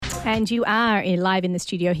And you are live in the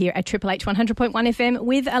studio here at Triple H 100.1 FM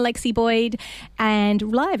with Alexi Boyd and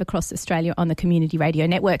live across Australia on the Community Radio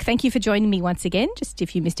Network. Thank you for joining me once again. Just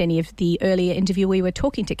if you missed any of the earlier interview, we were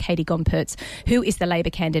talking to Katie Gompertz, who is the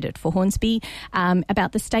Labor candidate for Hornsby,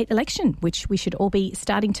 about the state election, which we should all be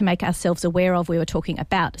starting to make ourselves aware of. We were talking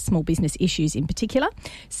about small business issues in particular.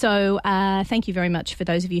 So thank you very much for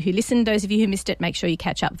those of you who listened. Those of you who missed it, make sure you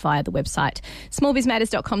catch up via the website,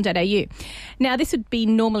 smallbizmatters.com.au. Now, this would be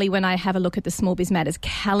normally when I have a look at the Small Biz Matters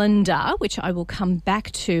calendar, which I will come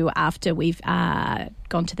back to after we've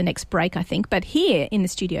gone to the next break, I think. But here in the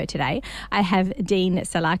studio today, I have Dean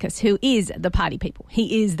Salakis, who is the Party People.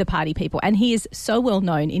 He is the Party People, and he is so well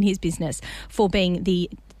known in his business for being the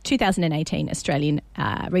 2018 Australian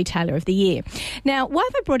Retailer of the Year. Now, why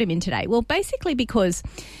have I brought him in today? Well, basically because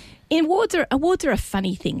awards are a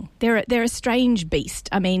funny thing. They're a strange beast.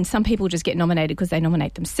 I mean, some people just get nominated because they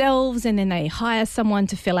nominate themselves, and then they hire someone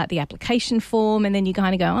to fill out the application form, and then you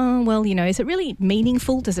kind of go, oh, well, you know, is it really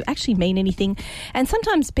meaningful? Does it actually mean anything? And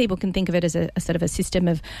sometimes people can think of it as a sort of a system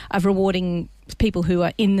of rewarding people who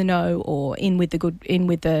are in the know or in with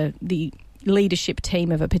the leadership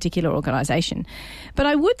team of a particular organisation. But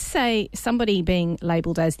I would say somebody being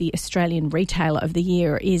labelled as the Australian Retailer of the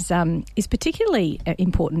Year is particularly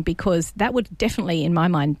important, because that would definitely, in my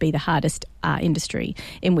mind, be the hardest industry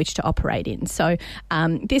in which to operate in. So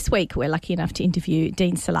this week we're lucky enough to interview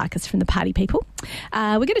Dean Salakis from the Party People.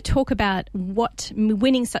 We're going to talk about what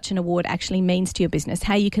winning such an award actually means to your business,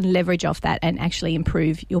 how you can leverage off that and actually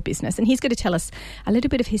improve your business. And he's going to tell us a little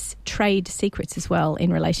bit of his trade secrets as well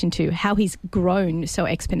in relation to how he's grown so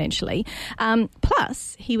exponentially.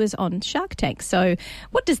 Plus, he was on Shark Tank. So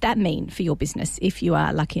what does that mean for your business if you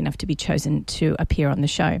are lucky enough to be chosen to appear on the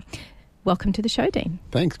show? Welcome to the show, Dean.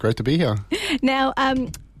 Thanks. Great to be here. Now,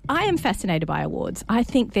 I am fascinated by awards. I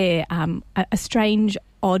think they're a strange,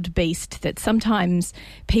 odd beast that sometimes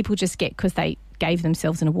people just get because they gave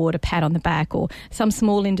themselves an award, a pat on the back, or some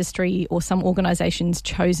small industry or some organisation's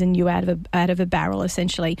chosen you out of a barrel,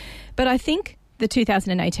 essentially. But I think the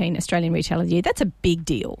 2018 Australian Retailer of the Year, that's a big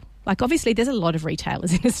deal. Like, obviously, there's a lot of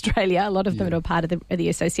retailers in Australia, a lot of them are part of the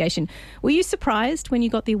association. Were you surprised when you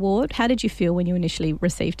got the award? How did you feel when you initially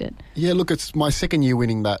received it? Yeah, look, it's my second year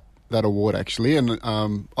winning that award, actually, and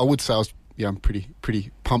I would say I'm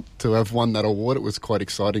pretty pumped to have won that award. It was quite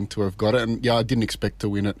exciting to have got it, and I didn't expect to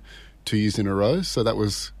win it 2 years in a row, so that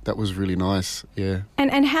was really nice. Yeah.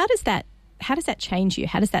 And how does that change you?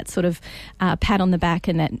 How does that sort of pat on the back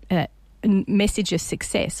and that message of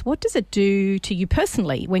success, what does it do to you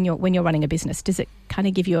personally when you're running a business? Does it kind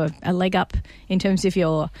of give you a leg up in terms of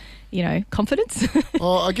your, confidence?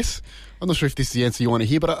 I guess I'm not sure if this is the answer you want to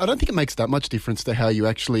hear, but I don't think it makes that much difference to how you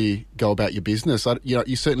actually go about your business.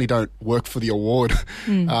 You certainly don't work for the award.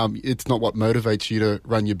 It's not what motivates you to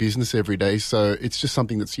run your business every day. So it's just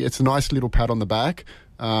something it's a nice little pat on the back.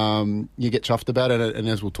 You get chuffed about it, and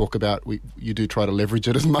as we'll talk about, you do try to leverage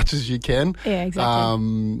it as much as you can. Yeah,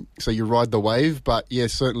 exactly. So you ride the wave, but yeah,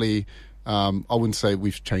 certainly I wouldn't say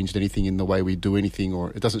we've changed anything in the way we do anything,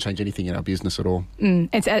 or it doesn't change anything in our business at all.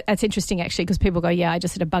 It's interesting, actually, because people go, I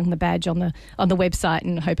just sort of bung the badge on the website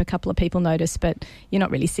and hope a couple of people notice, but you're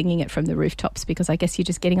not really singing it from the rooftops, because I guess you're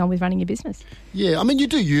just getting on with running your business. Yeah, I mean, you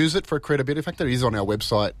do use it for credibility. In fact, there is on our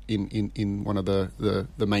website in one of the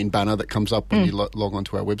main banner that comes up when you log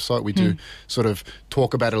onto our website. We do sort of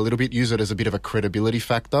talk about it a little bit, use it as a bit of a credibility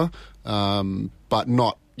factor, but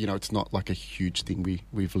not, it's not like a huge thing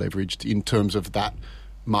we've leveraged in terms of that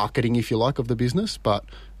marketing, if you like, of the business. But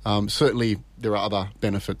certainly there are other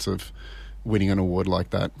benefits of winning an award like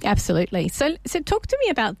that. Absolutely. So talk to me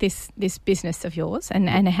about this business of yours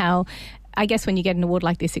and how, I guess, when you get an award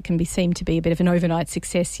like this, it can be seen to be a bit of an overnight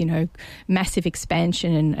success, massive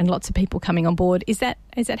expansion and lots of people coming on board. Is that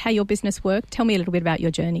how your business worked? Tell me a little bit about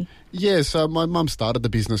your journey. Yeah, so my mum started the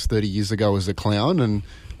business 30 years ago as a clown, and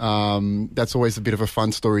that's always a bit of a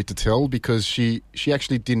fun story to tell, because she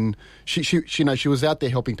actually didn't. She was out there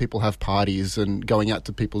helping people have parties and going out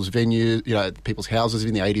to people's venues, people's houses.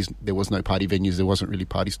 In the 80s, there was no party venues. There wasn't really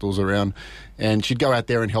party stalls around, and she'd go out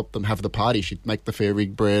there and help them have the party. She'd make the fair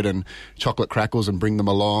rig bread and chocolate crackles and bring them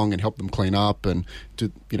along and help them clean up and to,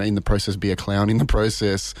 in the process, be a clown in the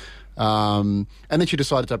process. And then she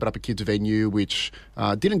decided to open up a kids venue, which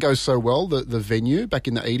didn't go so well, the venue, back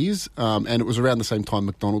in the 80s. And it was around the same time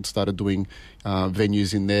McDonald's started doing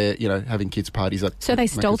venues in there, having kids' parties. So they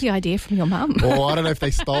stole the idea from your mum? Oh, I don't know if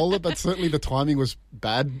they stole it, but certainly the timing was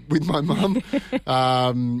bad with my mum.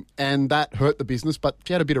 And that hurt the business, but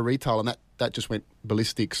she had a bit of retail, and that just went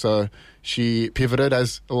ballistic. So she pivoted,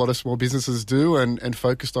 as a lot of small businesses do, and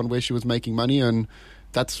focused on where she was making money, and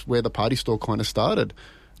that's where the party store kind of started.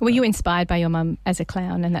 Were you inspired by your mum as a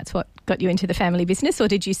clown and that's what got you into the family business, or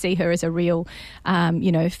did you see her as a real,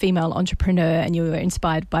 female entrepreneur and you were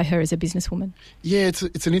inspired by her as a businesswoman? Yeah,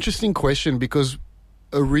 it's an interesting question because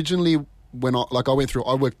originally when I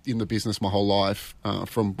worked in the business my whole life.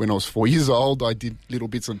 From when I was 4 years old, I did little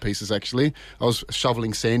bits and pieces, actually. I was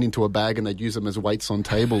shoveling sand into a bag and they'd use them as weights on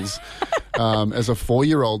tables as a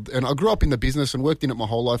 4-year-old. And I grew up in the business and worked in it my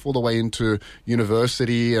whole life, all the way into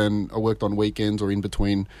university, and I worked on weekends or in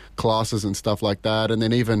between classes and stuff like that. And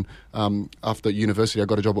then even after university, I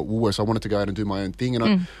got a job at Woolworths. I wanted to go out and do my own thing.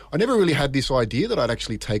 And I never really had this idea that I'd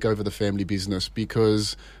actually take over the family business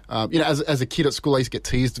because... as a kid at school, I used to get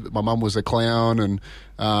teased. My mum was a clown, and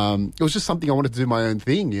it was just something I wanted to do my own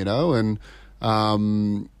thing,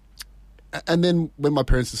 And then when my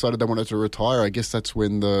parents decided they wanted to retire, I guess that's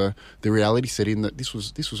when the reality set in that this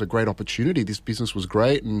was a great opportunity. This business was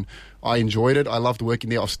great, and I enjoyed it. I loved working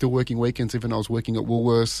there. I was still working weekends, even though I was working at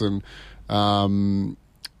Woolworths, and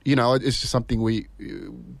it's just something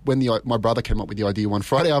my brother came up with the idea one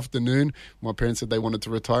Friday afternoon, my parents said they wanted to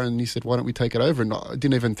retire, and he said, why don't we take it over? And I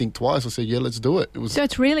didn't even think twice. I said, yeah, let's do it. So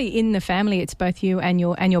it's really in the family. It's both you and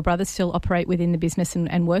your brother still operate within the business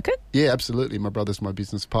and work it? Yeah, absolutely. My brother's my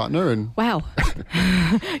business partner. And wow.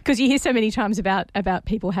 Because you hear so many times about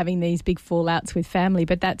people having these big fallouts with family,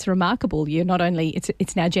 but that's remarkable. You're not only,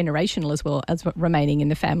 it's now generational as well as remaining in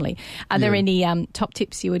the family. Are there any top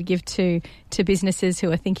tips you would give to businesses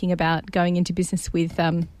who are thinking about going into business with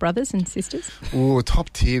brothers and sisters? Oh, top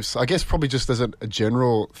tips. I guess probably just as a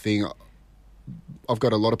general thing, I've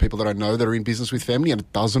got a lot of people that I know that are in business with family and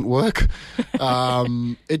it doesn't work.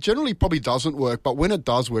 It generally probably doesn't work, but when it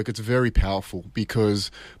does work, it's very powerful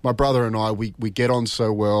because my brother and I, we get on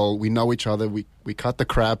so well. We know each other. We cut the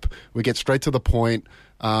crap. We get straight to the point.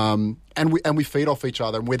 And we feed off each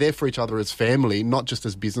other, and we're there for each other as family, not just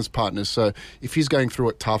as business partners. So if he's going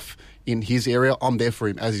through it tough in his area, I'm there for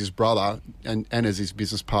him as his brother and as his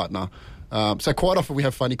business partner. So quite often we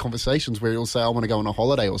have funny conversations where he'll say, I want to go on a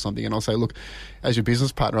holiday or something. And I'll say, look, as your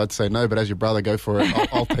business partner, I'd say no, but as your brother, go for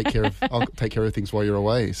it. I'll take care of things while you're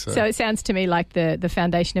away. So it sounds to me like the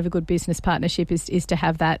foundation of a good business partnership is to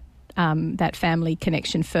have that family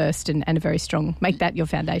connection first and a very strong, make that your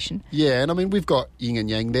foundation. Yeah, and I mean, we've got yin and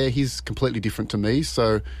yang there. He's completely different to me,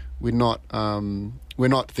 so we're not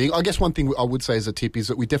I guess one thing I would say as a tip is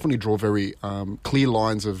that we definitely draw very clear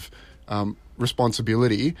lines of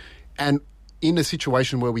responsibility, and in a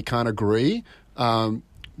situation where we can't agree,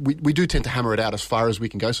 we do tend to hammer it out as far as we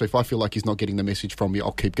can go. So if I feel like he's not getting the message from me,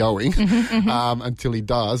 I'll keep going until he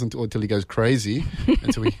does, until he goes crazy,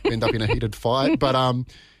 until we end up in a heated fight.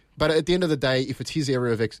 But at the end of the day, if it's his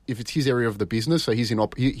area of the business, so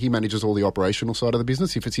he manages all the operational side of the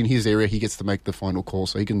business. If it's in his area, he gets to make the final call,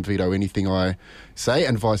 so he can veto anything I say,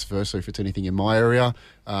 and vice versa. If it's anything in my area,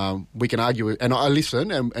 we can argue, and I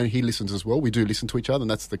listen, and he listens as well. We do listen to each other,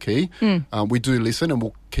 and that's the key. We do listen, and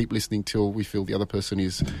we'll keep listening till we feel the other person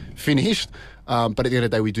is finished. But at the end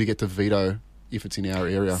of the day, we do get to veto if it's in our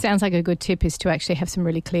area. Sounds like a good tip is to actually have some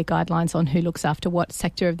really clear guidelines on who looks after what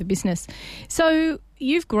sector of the business. So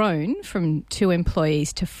you've grown from 2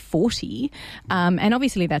 employees to 40, and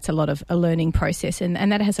obviously that's a lot of a learning process, and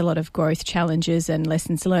that has a lot of growth challenges and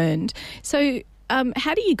lessons learned. So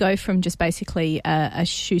how do you go from just basically a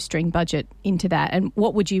shoestring budget into that, and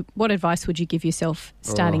what advice would you give yourself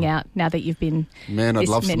starting out now that you've been I'd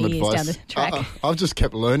love some years advice down the track? I've just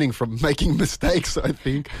kept learning from making mistakes, I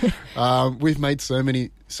think. We've made so many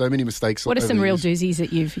mistakes. What are some real doozies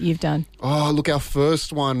that you've done? Oh, look, our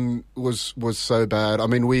first one was so bad. I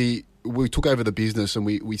mean, we took over the business and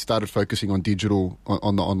we started focusing on digital,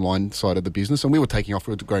 on the online side of the business, and we were taking off.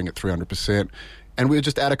 We were growing at 300%. And we were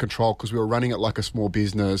just out of control because we were running it like a small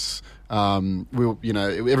business.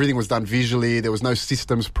 Everything was done visually. There was no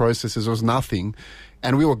systems, processes. There was nothing.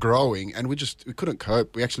 And we were growing, and we couldn't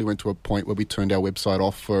cope. We actually went to a point where we turned our website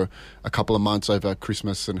off for a couple of months over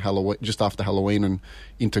Christmas and Halloween, just after Halloween and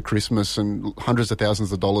into Christmas, and hundreds of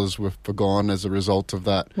thousands of dollars were forgone as a result of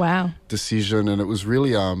that decision. And it was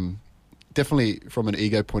really, definitely from an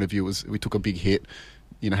ego point of view, we took a big hit,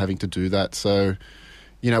 having to do that. So,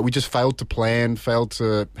 we just failed to plan, failed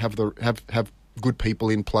to have good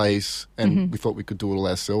people in place, and we thought we could do it all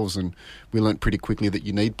ourselves. And we learnt pretty quickly that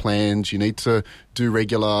you need plans, you need to do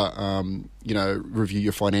regular, review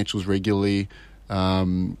your financials regularly.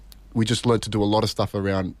 We just learnt to do a lot of stuff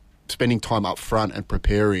around spending time up front and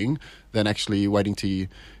preparing than actually waiting till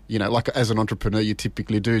like as an entrepreneur, you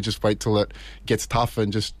typically do, just wait till it gets tough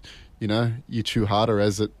and just, you chew harder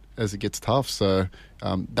as it gets tough. So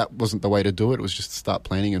that wasn't the way to do it. It was just to start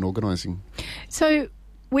planning and organising. So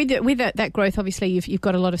With that growth, obviously, you've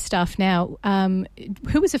got a lot of staff now.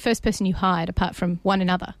 Who was the first person you hired apart from one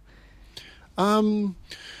another?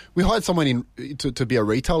 We hired someone to be a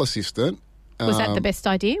retail assistant. Was that the best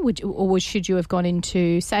idea? Should you have gone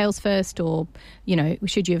into sales first, or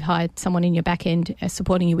should you have hired someone in your back end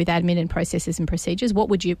supporting you with admin and processes and procedures?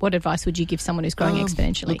 What advice would you give someone who's growing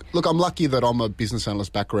exponentially? Look, I'm lucky that I'm a business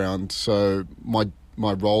analyst background, so my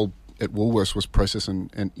role at Woolworths was process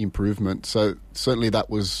and improvement. So certainly that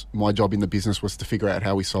was my job in the business, was to figure out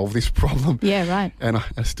how we solve this problem. Yeah, right. And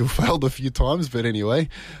I still failed a few times, but anyway.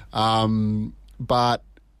 But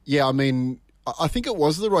yeah, I mean, I think it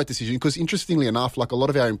was the right decision because, interestingly enough, like a lot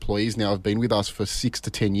of our employees now have been with us for 6 to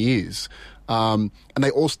 10 years, and they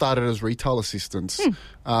all started as retail assistants.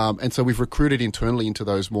 And so we've recruited internally into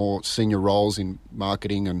those more senior roles in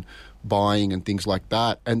marketing and buying and things like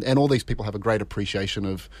that. And all these people have a great appreciation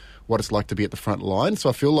of what it's like to be at the front line. So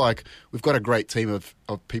I feel like we've got a great team of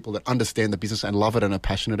people that understand the business and love it and are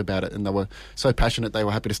passionate about it. And they were so passionate they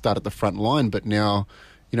were happy to start at the front line, but now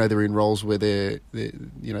they're in roles where they're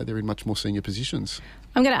in much more senior positions.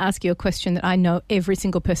 I'm going to ask you a question that I know every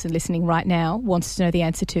single person listening right now wants to know the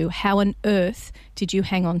answer to. How on earth did you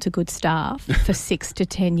hang on to good staff for 6 to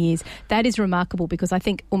 10 years? That is remarkable, because I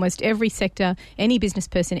think almost every sector, any business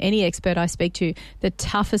person, any expert I speak to, the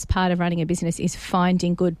toughest part of running a business is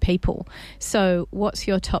finding good people. So what's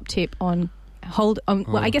your top tip on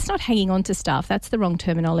I guess not hanging on to staff, that's the wrong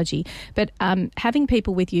terminology, but having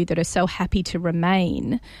people with you that are so happy to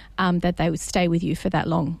remain that they would stay with you for that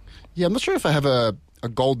long? Yeah, I'm not sure if I have a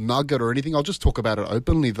gold nugget or anything. I'll just talk about it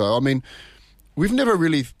openly, though. I mean, I never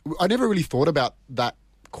really thought about that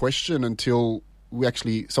question until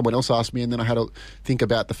someone else asked me, and then I had to think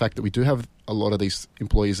about the fact that we do have a lot of these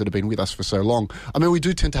employees that have been with us for so long. I mean, we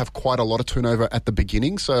do tend to have quite a lot of turnover at the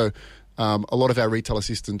beginning, so a lot of our retail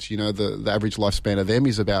assistants, the average lifespan of them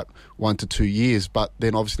is about 1 to 2 years. But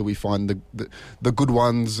then obviously we find the good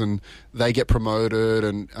ones and they get promoted.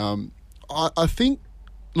 And I think,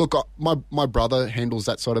 look, my brother handles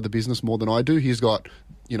that side of the business more than I do. He's got,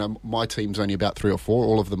 my team's only about 3 or 4.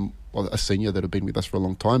 All of them are senior that have been with us for a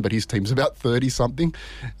long time, but his team's about 30-something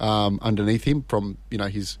underneath him from,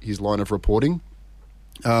 his line of reporting.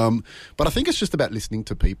 But I think it's just about listening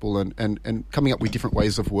to people and coming up with different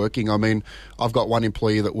ways of working. I mean, I've got one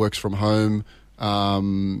employee that works from home,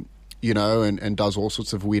 and does all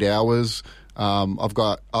sorts of weird hours. I've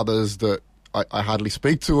got others that I hardly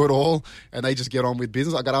speak to at all, and they just get on with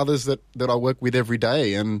business. I got others that I work with every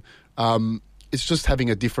day, and it's just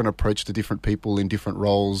having a different approach to different people in different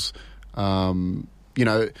roles.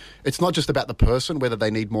 It's not just about the person, whether they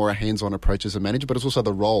need more a hands-on approach as a manager, but it's also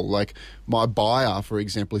the role. Like my buyer, for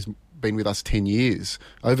example, has been with us 10 years,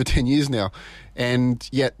 over 10 years now. And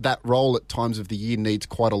yet that role at times of the year needs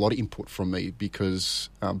quite a lot of input from me because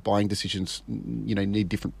buying decisions, need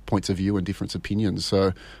different points of view and different opinions.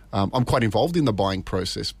 So I'm quite involved in the buying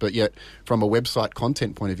process, but yet from a website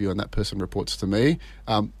content point of view, and that person reports to me,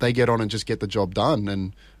 they get on and just get the job done.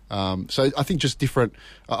 And so I think just different.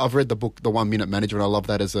 I've read the book, The 1 Minute Manager, and I love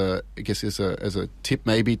that as a tip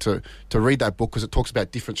maybe to read that book because it talks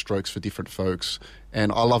about different strokes for different folks.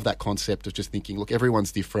 And I love that concept of just thinking, look,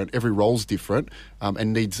 everyone's different, every role's different,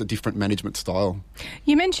 and needs a different management style.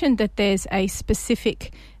 You mentioned that there's a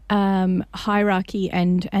specific hierarchy,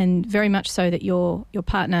 and very much so that your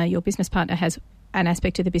partner, your business partner, has an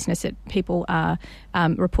aspect of the business that people are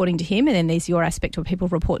reporting to him, and then there's your aspect where people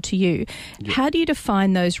report to you. Yep. How do you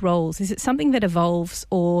define those roles? Is it something that evolves,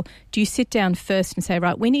 or do you sit down first and say,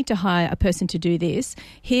 right, we need to hire a person to do this,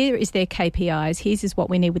 here is their KPIs, here's is what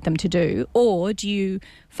we need with them to do, or do you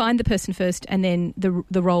find the person first and then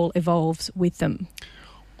the role evolves with them?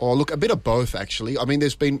 Oh, look, a bit of both, actually. I mean,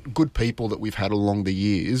 there's been good people that we've had along the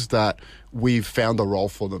years that we've found a role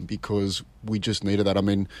for them because we just needed that. I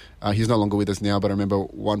mean, he's no longer with us now, but I remember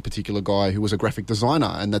one particular guy who was a graphic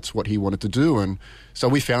designer, and that's what he wanted to do. And so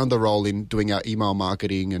we found the role in doing our email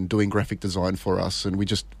marketing and doing graphic design for us, and we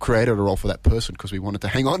just created a role for that person because we wanted to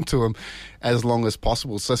hang on to him as long as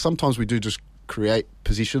possible. So sometimes we do just create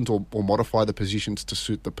positions or modify the positions to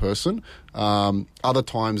suit the person. Other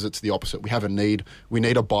times it's the opposite. We have a need. We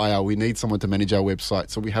need a buyer. We need someone to manage our website.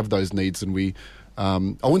 So we have those needs, and we I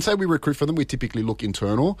wouldn't say we recruit for them. We typically look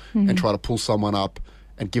internal and try to pull someone up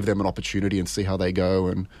and give them an opportunity and see how they go.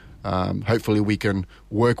 And hopefully we can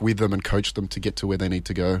work with them and coach them to get to where they need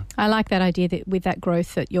to go. I like that idea that with that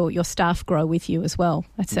growth that your staff grow with you as well.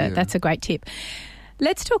 That's a great tip.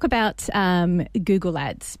 Let's talk about Google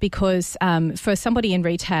Ads, because for somebody in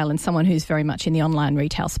retail and someone who's very much in the online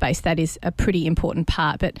retail space, that is a pretty important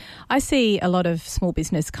part. But I see a lot of small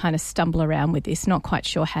business kind of stumble around with this, not quite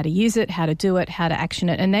sure how to use it, how to do it, how to action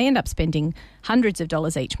it, and they end up spending hundreds of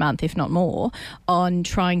dollars each month, if not more, on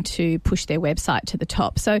trying to push their website to the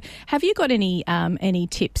top. So have you got any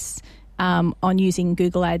tips on using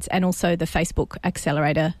Google Ads and also the Facebook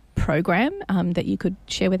Accelerator program that you could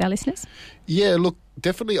share with our listeners? Yeah, look,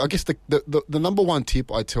 definitely. I guess the number one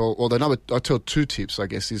tip I tell, or I tell two tips, I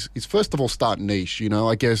guess, is first of all, start niche. You know,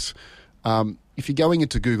 I guess if you're going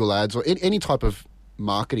into Google Ads or any type of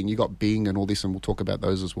marketing, you got Bing and all this, and we'll talk about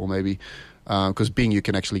those as well, maybe, because Bing, you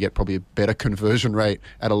can actually get probably a better conversion rate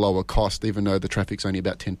at a lower cost, even though the traffic's only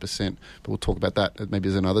about 10%. But we'll talk about that maybe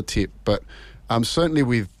as another tip. But certainly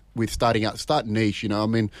with starting out, start niche. You know, I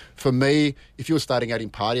mean, for me, if you were starting out in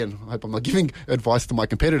party, and I hope I'm not giving advice to my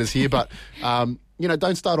competitors here, but you know,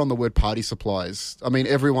 don't start on the word party supplies. I mean,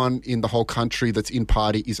 everyone in the whole country that's in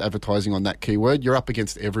party is advertising on that keyword. You're up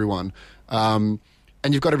against everyone.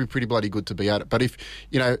 And you've got to be pretty bloody good to be at it. But if,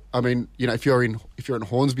 you know, I mean, you know, if you're in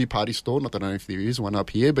Hornsby Party Store, not that I know if there is one up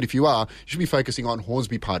here, but if you are, you should be focusing on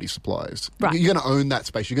Hornsby Party Supplies. Right. You're going to own that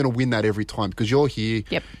space. You're going to win that every time because you're here.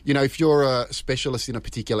 Yep. You know, if you're a specialist in a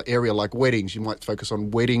particular area like weddings, you might focus on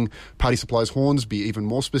Wedding Party Supplies Hornsby, even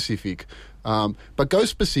more specific. But go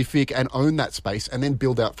specific and own that space and then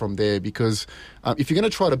build out from there, because if you're going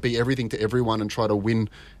to try to be everything to everyone and try to win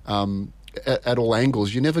at all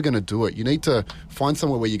angles, you're never going to do it. You need to find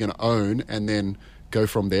somewhere where you're going to own and then go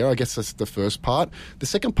from there. I guess that's the first part. The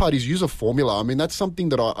second part is use a formula. I mean, that's something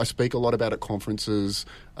that I speak a lot about at conferences.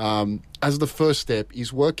 As the first step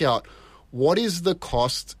is work out what is the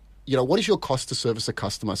cost, you know, what is your cost to service a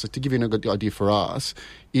customer? So to give you a good idea for us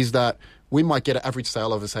is that we might get an average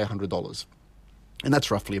sale over, say, $100. And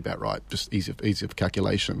that's roughly about right, just easy of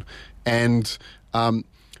calculation. And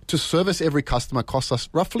to service every customer costs us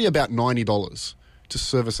roughly about $90 to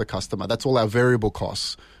service a customer. That's all our variable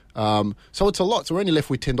costs. So it's a lot. So we're only left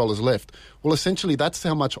with $10 left. Well, essentially, that's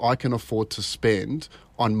how much I can afford to spend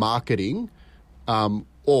on marketing,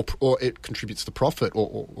 or it contributes to profit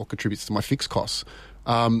or contributes to my fixed costs.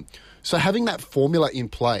 So having that formula in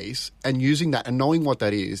place and using that and knowing what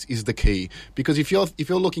that is the key. Because if you're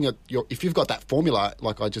looking at if you've got that formula,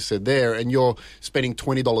 like I just said there, and you're spending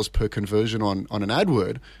 $20 per conversion on an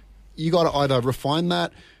AdWord, you got to either refine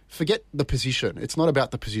that. Forget the position. It's not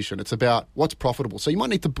about the position. It's about what's profitable. So you might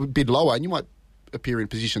need to bid lower and you might appear in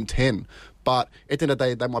position 10, but at the end of the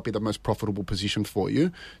day, that might be the most profitable position for you.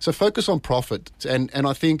 So focus on profit. And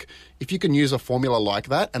I think if you can use a formula like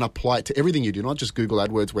that and apply it to everything you do, not just Google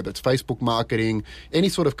AdWords, whether it's Facebook marketing, any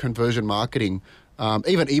sort of conversion marketing,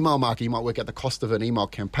 even email marketing, you might work out the cost of an email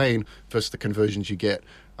campaign versus the conversions you get.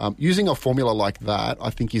 Using a formula like that, I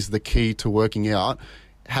think, is the key to working out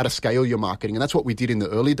how to scale your marketing. And that's what we did in the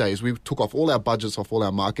early days. We took off all our budgets off all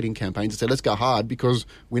our marketing campaigns and said, let's go hard because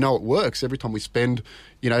we know it works. Every time we spend,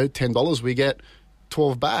 you know, $10, we get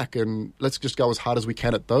 12 back, and let's just go as hard as we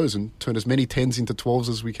can at those and turn as many 10s into 12s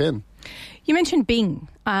as we can. You mentioned Bing.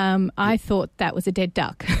 I thought that was a dead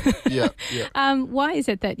duck. Yeah. Why is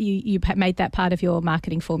it that you made that part of your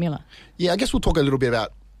marketing formula? Yeah, I guess we'll talk a little bit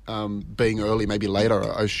about Bing early, maybe later,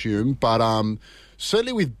 I assume. But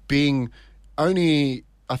certainly with Bing, only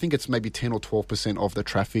I think it's maybe 10 or 12% of the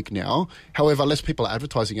traffic now. However, less people are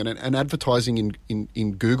advertising it. And advertising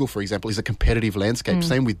in Google, for example, is a competitive landscape.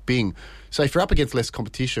 Same with Bing. So if you're up against less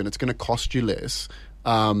competition, it's going to cost you less.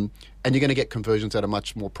 And you're going to get conversions at a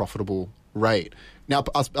much more profitable rate. Now,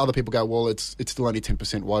 other people go, well, it's still only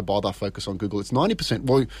 10%. Why bother focus on Google? It's 90%.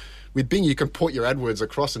 Well, with Bing, you can port your AdWords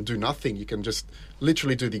across and do nothing. You can just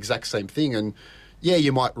literally do the exact same thing. And yeah,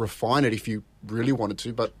 you might refine it if you really wanted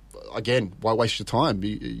to, but again, why waste your time?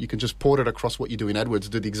 You can just port it across what you do in AdWords,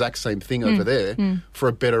 do the exact same thing over there for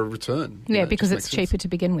a better return. Yeah, because it's cheaper to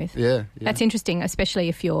begin with. Yeah. That's interesting, especially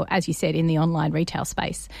if you're, as you said, in the online retail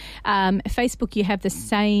space. Facebook, you have the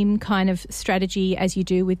same kind of strategy as you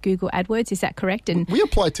do with Google AdWords, is that correct? And we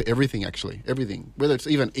apply it to everything, actually, everything. Whether it's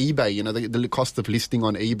even eBay, you know, the cost of listing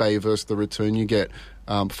on eBay versus the return you get,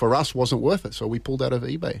 for us wasn't worth it, so we pulled out of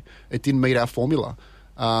eBay. It didn't meet our formula.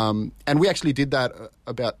 And we actually did that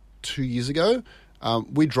about 2 years ago.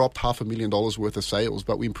 We dropped $500,000 worth of sales,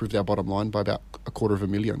 but we improved our bottom line by about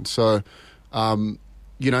 $250,000. So,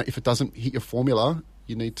 you know, if it doesn't hit your formula,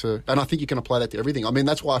 you need to, and I think you can apply that to everything. I mean,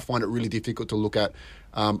 that's why I find it really difficult to look at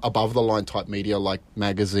above the line type media like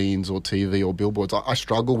magazines or TV or billboards. I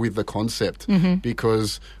struggle with the concept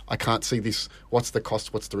because I can't see this, what's the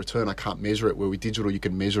cost, what's the return? I can't measure it. Where with digital, you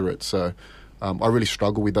can measure it. So I really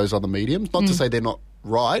struggle with those other mediums. Not to say they're not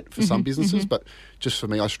right for some businesses, but just for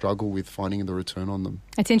me, I struggle with finding the return on them.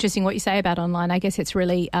 It's interesting what you say about online. I guess it's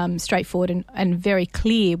really straightforward and very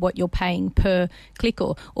clear what you're paying per click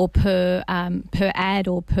or per ad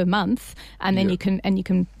or per month, and then you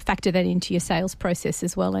can factor that into your sales process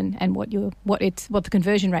as well, and what the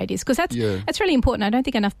conversion rate is, because that's really important. I don't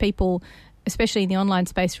think enough people, especially in the online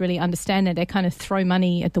space, really understand it. They kind of throw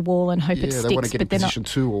money at the wall and hope it sticks. They want to get in position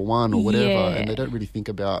 2 or 1 or whatever, and they don't really think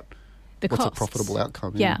about what's costs. a profitable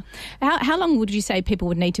outcome. Yeah. How long would you say people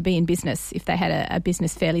would need to be in business if they had a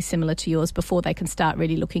business fairly similar to yours before they can start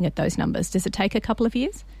really looking at those numbers? Does it take a couple of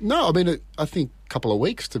years? No, I mean, I think a couple of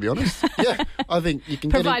weeks, to be honest. Yeah, I think you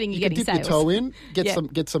can Providing you're getting dip sales. your toe in,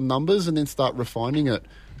 get some numbers, and then start refining it.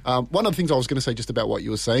 One of the things I was going to say just about what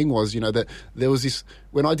you were saying was, that there was this,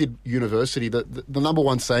 when I did university, the number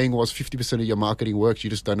one saying was 50% of your marketing works,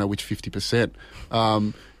 you just don't know which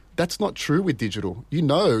 50%. That's not true with digital. You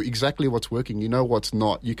know exactly what's working. You know what's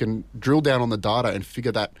not. You can drill down on the data and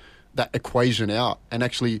figure that equation out. And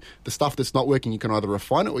actually, the stuff that's not working, you can either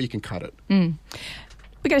refine it or you can cut it.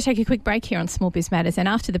 We're going to take a quick break here on Small Biz Matters, and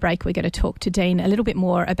after the break we're going to talk to Dean a little bit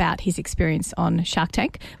more about his experience on Shark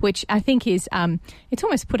Tank, which I think is it's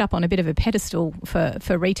almost put up on a bit of a pedestal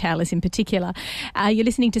for retailers in particular. You're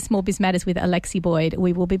listening to Small Biz Matters with Alexi Boyd.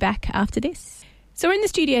 We will be back after this. So we're in the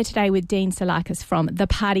studio today with Dean Psalakis from The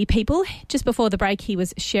Party People. Just before the break, he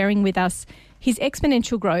was sharing with us his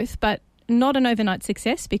exponential growth, but not an overnight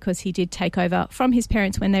success, because he did take over from his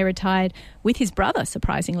parents when they retired with his brother,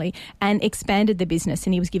 surprisingly, and expanded the business.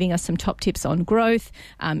 And he was giving us some top tips on growth,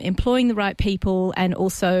 employing the right people, and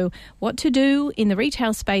also what to do in the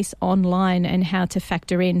retail space online and how to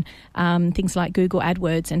factor in things like Google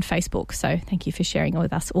AdWords and Facebook. So thank you for sharing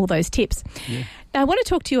with us all those tips. Yeah. Now, I want to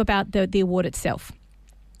talk to you about the award itself.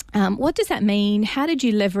 What does that mean? How did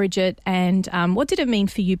you leverage it? And what did it mean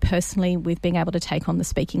for you personally with being able to take on the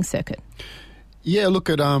speaking circuit? Yeah, look,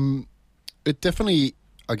 it definitely,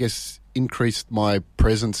 I guess, increased my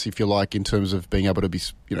presence, if you like, in terms of being able to be,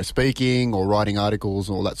 speaking or writing articles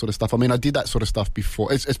and all that sort of stuff. I mean, I did that sort of stuff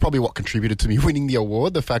before. It's probably what contributed to me winning the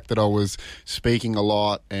award, the fact that I was speaking a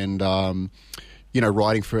lot and,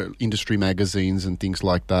 writing for industry magazines and things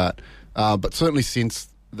like that. But certainly since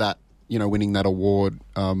that, winning that award,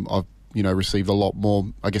 I've, received a lot more,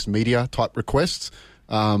 I guess, media type requests.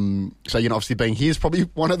 So, obviously being here is probably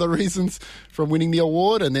one of the reasons from winning the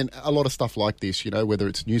award. And then a lot of stuff like this, whether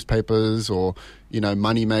it's newspapers or,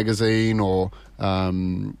 Money Magazine or,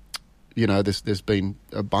 there's been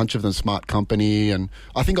a bunch of them, Smart Company. And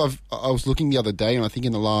I think I was looking the other day, and I think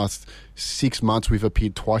in the last 6 months we've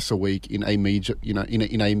appeared twice a week in a major,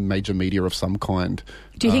 in a major media of some kind.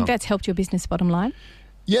 Do you think that's helped your business bottom line?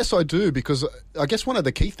 Yes, I do, because I guess one of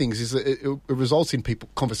the key things is that it results in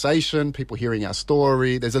conversation, people hearing our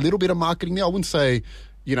story. There's a little bit of marketing there. I wouldn't say,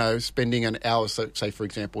 spending an hour, say, for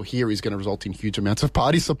example, here is going to result in huge amounts of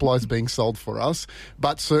party supplies being sold for us.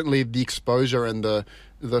 But certainly the exposure and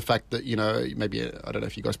the fact that, maybe, I don't know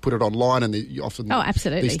if you guys put it online, and you often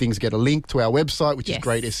absolutely. These things get a link to our website, which is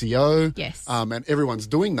great SEO. Yes. And everyone's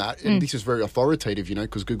doing that. And this is very authoritative,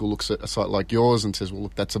 because Google looks at a site like yours and says, well,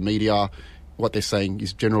 look, that's a media. What they're saying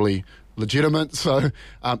is generally legitimate. So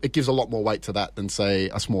it gives a lot more weight to that than, say,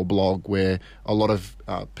 a small blog where a lot of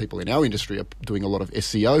people in our industry are doing a lot of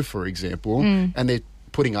SEO, for example, and they're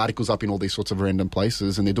putting articles up in all these sorts of random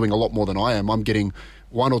places, and they're doing a lot more than I am. I'm getting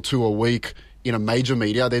 1 or 2 a week in a major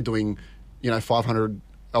media. They're doing, 500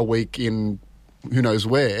 a week in who knows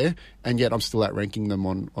where, and yet I'm still outranking them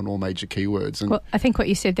on all major keywords. And I think what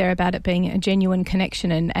you said there about it being a genuine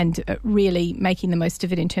connection and really making the most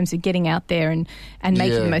of it in terms of getting out there and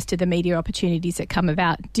making the most of the media opportunities that come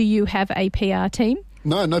about. Do you have a PR team?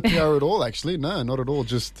 No PR at all, actually. No, not at all. It's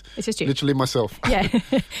just you. Literally myself. Yeah.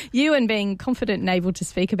 You, and being confident and able to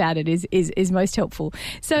speak about it is most helpful.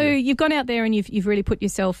 So you've gone out there and you've really put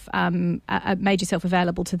yourself, made yourself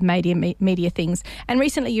available to the media things. And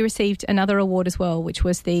recently you received another award as well, which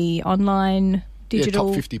was the online digital...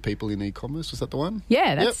 top 50 people in e-commerce. Was that the one?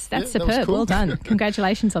 Yeah, that's superb. That was cool. Well done.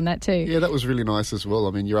 Congratulations on that too. Yeah, that was really nice as well. I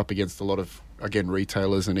mean, you're up against a lot of, again,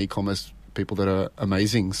 retailers and e-commerce people that are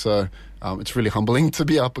amazing. So it's really humbling to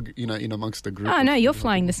be up, in amongst a group. Oh, no, you're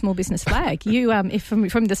flying the small business flag. You, if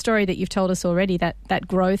from the story that you've told us already, that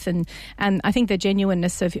growth and I think the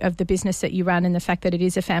genuineness of the business that you run and the fact that it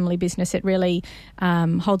is a family business, it really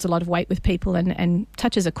holds a lot of weight with people and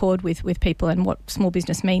touches a chord with people and what small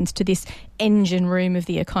business means to this engine room of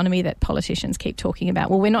the economy that politicians keep talking about.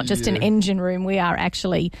 Well, we're not just an engine room. We are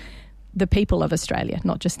actually the people of Australia,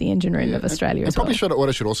 not just the engine room of Australia as well. Probably what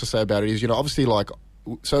I should also say about it is, obviously,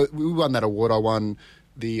 so we won that award. I won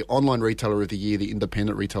the online retailer of the year, the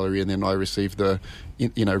independent retailer of the year, and then I received the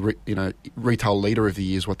retail leader of the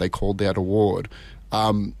year is what they called that award.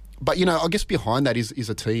 But, I guess behind that is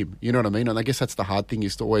a team, you know what I mean? And I guess that's the hard thing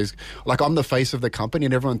is to always, like, I'm the face of the company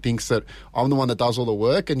and everyone thinks that I'm the one that does all the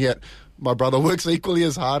work, and yet my brother works equally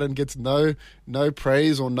as hard and gets no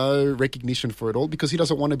praise or no recognition for it all because he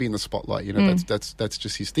doesn't want to be in the spotlight. That's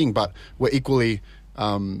just his thing. But we're equally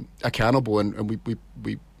accountable, and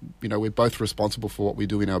we're both responsible for what we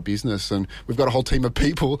do in our business, and we've got a whole team of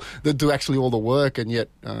people that do actually all the work, and yet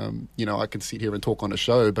I can sit here and talk on a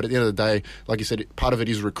show, but at the end of the day, like you said, part of it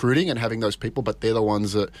is recruiting and having those people, but they're the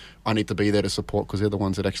ones that I need to be there to support because they're the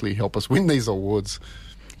ones that actually help us win these awards.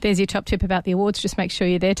 There's your top tip about the awards. Just make sure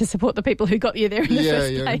you're there to support the people who got you there in the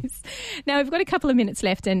first place. Now, we've got a couple of minutes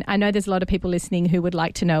left, and I know there's a lot of people listening who would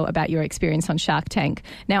like to know about your experience on Shark Tank.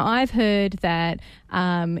 Now, I've heard that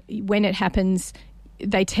when it happens,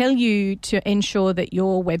 they tell you to ensure that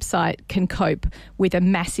your website can cope with a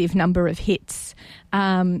massive number of hits.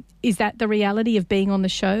 Is that the reality of being on the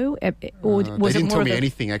show? Or was they didn't it more tell me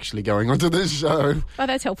anything actually going onto the show. Oh,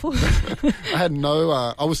 that's helpful. I had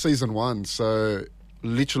I was season 1, so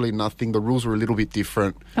literally nothing. The rules were a little bit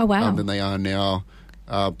different than they are now.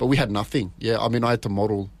 But we had nothing. Yeah, I mean, I had to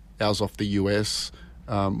model ours off the US.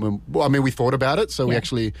 We thought about it, so we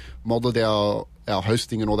actually modelled our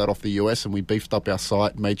hosting and all that off the US, and we beefed up our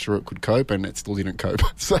site, made sure it could cope, and it still didn't cope.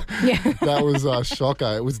 So that was a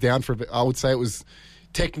shocker. It was down for a bit. I would say it was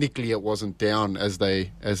technically it wasn't down as the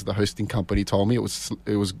hosting company told me.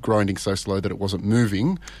 It was grinding so slow that it wasn't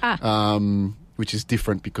moving, which is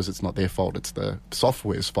different because it's not their fault. It's the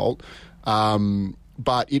software's fault.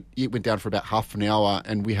 But it went down for about half an hour,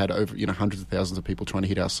 and we had over hundreds of thousands of people trying to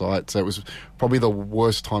hit our site. So it was probably the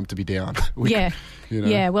worst time to be down. Yeah.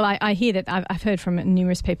 Well, I hear that. I've heard from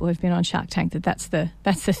numerous people who've been on Shark Tank that's the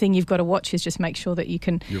thing you've got to watch is just make sure that you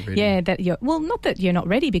can. You're ready. Yeah, that you're not that you're not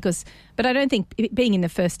ready but I don't think being in the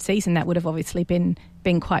first season that would have obviously been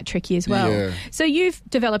quite tricky as well. Yeah. So you've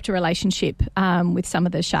developed a relationship with some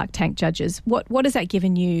of the Shark Tank judges. What has that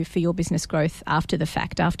given you for your business growth after the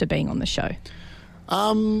fact, after being on the show?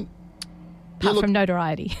 Apart from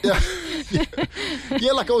notoriety.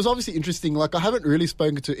 It was obviously interesting. Like, I haven't really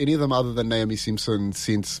spoken to any of them other than Naomi Simpson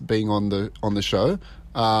since being on the show.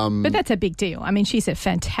 But that's a big deal. I mean, she's a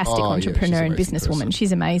fantastic entrepreneur and businesswoman.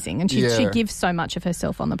 She's amazing. And she gives so much of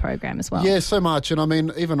herself on the program as well. Yeah, so much. And I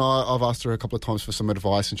mean, even I've asked her a couple of times for some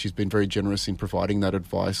advice, and she's been very generous in providing that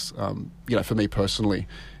advice, for me personally.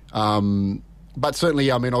 But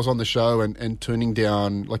certainly, I mean, I was on the show and turning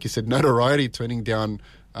down, like you said, notoriety, turning down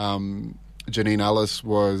Janine Ellis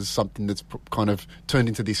was something that's kind of turned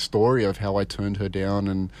into this story of how I turned her down.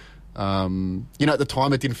 And, at the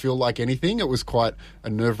time it didn't feel like anything. It was quite a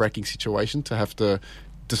nerve-wracking situation to have to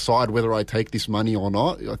decide whether I take this money or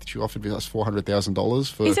not. I think she offered us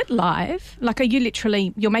 $400,000 for... Is it live? Like, are you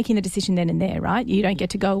you're making the decision then and there, right? You don't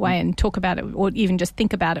get to go away and talk about it or even just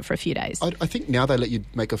think about it for a few days. I think now they let you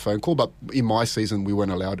make a phone call, but in my season we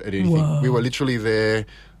weren't allowed at anything. Whoa. We were literally there.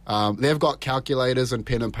 They've got calculators and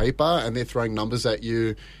pen and paper, and they're throwing numbers at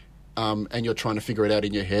you, and you're trying to figure it out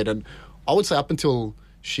in your head. And I would say up until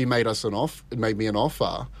she made me an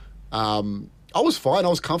offer, I was fine. I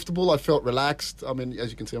was comfortable. I felt relaxed. I mean, as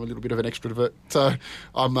you can see, I'm a little bit of an extrovert. So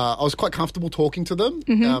I was quite comfortable talking to them,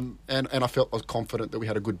 and I was confident that we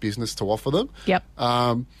had a good business to offer them. Yep.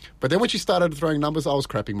 But then when she started throwing numbers, I was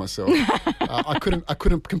crapping myself. I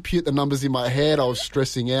couldn't compute the numbers in my head. I was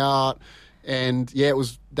stressing out. And, it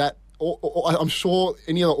was that... I'm sure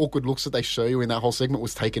any of the awkward looks that they show you in that whole segment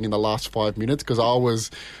was taken in the last 5 minutes because I was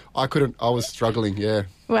struggling, yeah.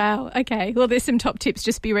 Wow, okay. Well, there's some top tips.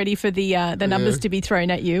 Just be ready for the numbers to be thrown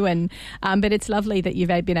at you. And but it's lovely that you've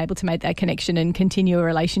been able to make that connection and continue a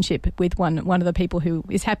relationship with one of the people who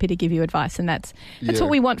is happy to give you advice. And that's what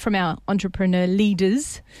we want from our entrepreneur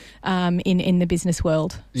leaders in the business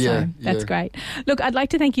world. So that's great. Look, I'd like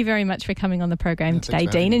to thank you very much for coming on the program today,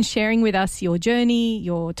 Dean, and sharing with us your journey,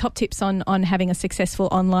 your top tips on having a successful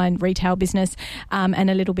online retail business, and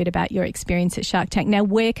a little bit about your experience at Shark Tank. Now,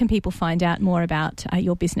 where can people find out more about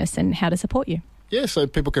your business and how to support you? Yeah, so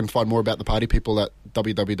people can find more about The Party People at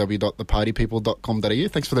www.thepartypeople.com.au.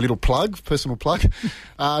 Thanks for the little personal plug.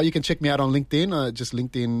 You can check me out on LinkedIn, just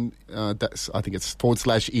LinkedIn, I think it's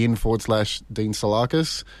 /in/Dean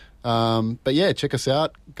Salakis. But yeah, check us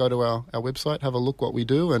out, go to our website, have a look what we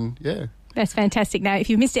do, and yeah. That's fantastic. Now, if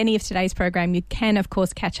you've missed any of today's program, you can, of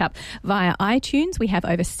course, catch up via iTunes. We have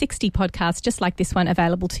over 60 podcasts just like this one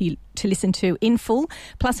available to to listen to in full.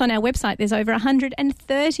 Plus, on our website, there's over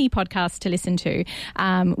 130 podcasts to listen to,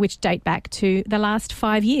 which date back to the last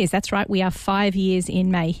 5 years. That's right, we are 5 years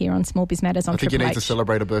in May here on Small Biz Matters on Triple H. I think you need to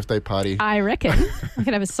celebrate a birthday party. I reckon. I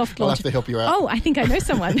could have a soft launch. I'll have to help you out. Oh, I think I know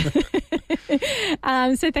someone.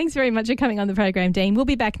 So thanks very much for coming on the program, Dean. We'll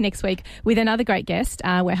be back next week with another great guest.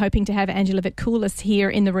 We're hoping to have Angela Vitkoulis here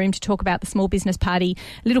in the room to talk about the Small Business Party,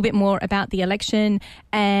 a little bit more about the election,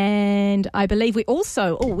 and I believe we've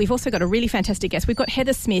also got a really fantastic guest. We've got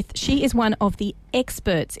Heather Smith. She is one of the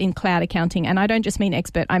experts in cloud accounting, and I don't just mean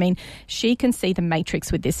expert, I mean she can see the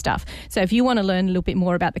matrix with this stuff. So if you want to learn a little bit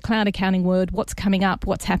more about the cloud accounting world, what's coming up,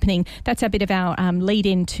 what's happening, that's a bit of our lead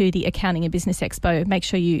into the Accounting and Business Expo. Make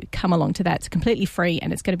sure you come along to that. It's completely free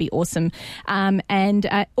and it's going to be awesome. And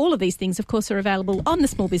all of these things, of course, are available on the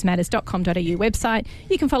smallbizmatters.com.au website.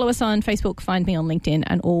 You can follow us on Facebook, find me on LinkedIn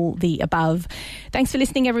and all the above. Thanks for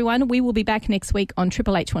listening, everyone. We will be back next week on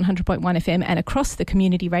Triple H 100.1 FM and across the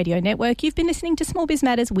Community Radio Network. You've been listening to Small Biz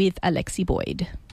Matters with Alexi Boyd.